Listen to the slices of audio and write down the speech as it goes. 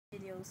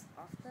videos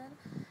often,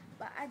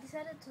 but I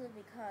decided to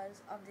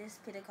because of this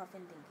Peter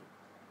Coffin thinking.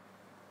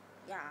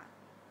 Yeah,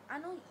 I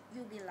know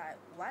you'll be like,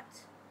 what?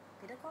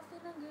 Peter Coffin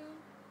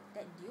again?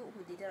 That dude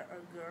who dated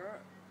a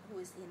girl who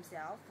is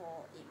himself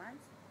for 8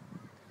 months?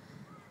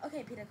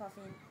 Okay, Peter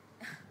Coffin,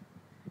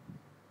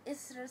 it's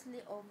seriously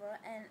over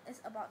and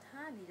it's about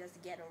time you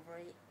just get over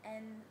it,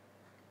 and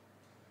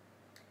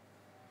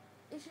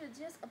you should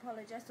just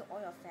apologize to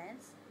all your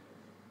fans,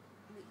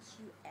 which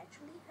you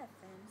actually have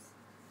fans.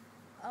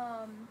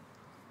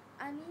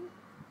 I mean,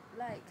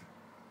 like,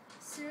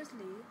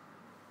 seriously,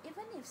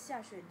 even if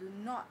Xiaxue do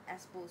not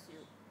expose you,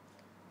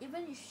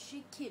 even if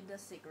she keep the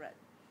secret,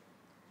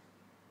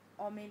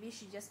 or maybe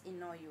she just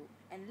ignore you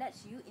and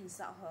lets you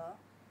insult her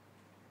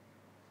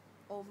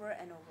over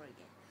and over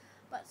again.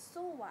 But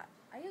so what?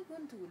 Are you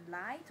going to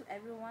lie to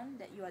everyone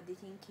that you are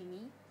dating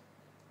Kimmy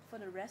for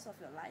the rest of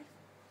your life?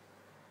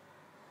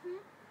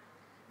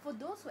 For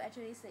those who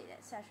actually say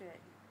that Xiaxue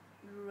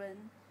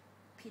ruined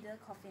Peter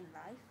Coffin's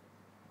life,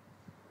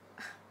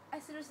 I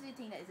seriously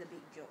think that is a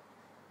big joke.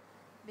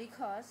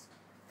 Because,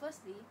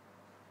 firstly,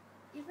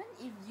 even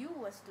if you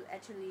was to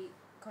actually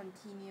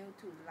continue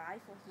to lie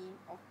for him,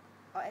 or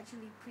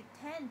actually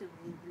pretend to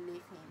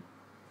believe him,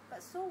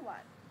 but so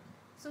what?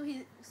 So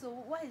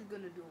what he's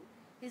gonna do?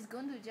 He's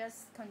going to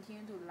just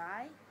continue to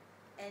lie,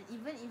 and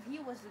even if he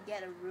was to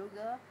get a real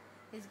girl,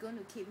 he's going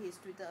to keep his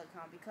Twitter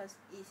account because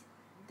it's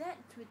that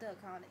Twitter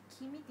account that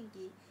Kimi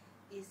thinking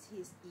is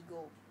his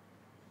ego.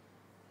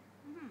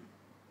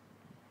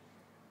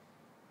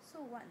 So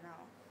what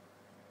now?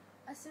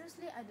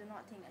 Seriously, I do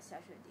not think that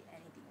Xiaxue did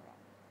anything wrong.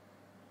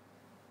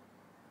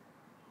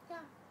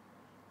 Yeah.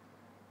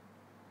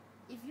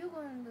 If you're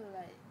going to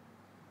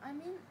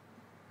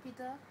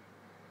Peter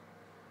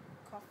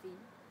Coffin,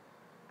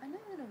 I know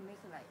you're gonna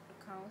make like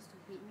accounts to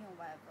hate me or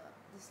whatever,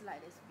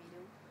 dislike this video,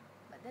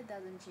 but that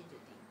doesn't change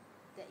a thing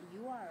that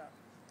you are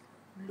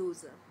a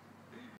loser.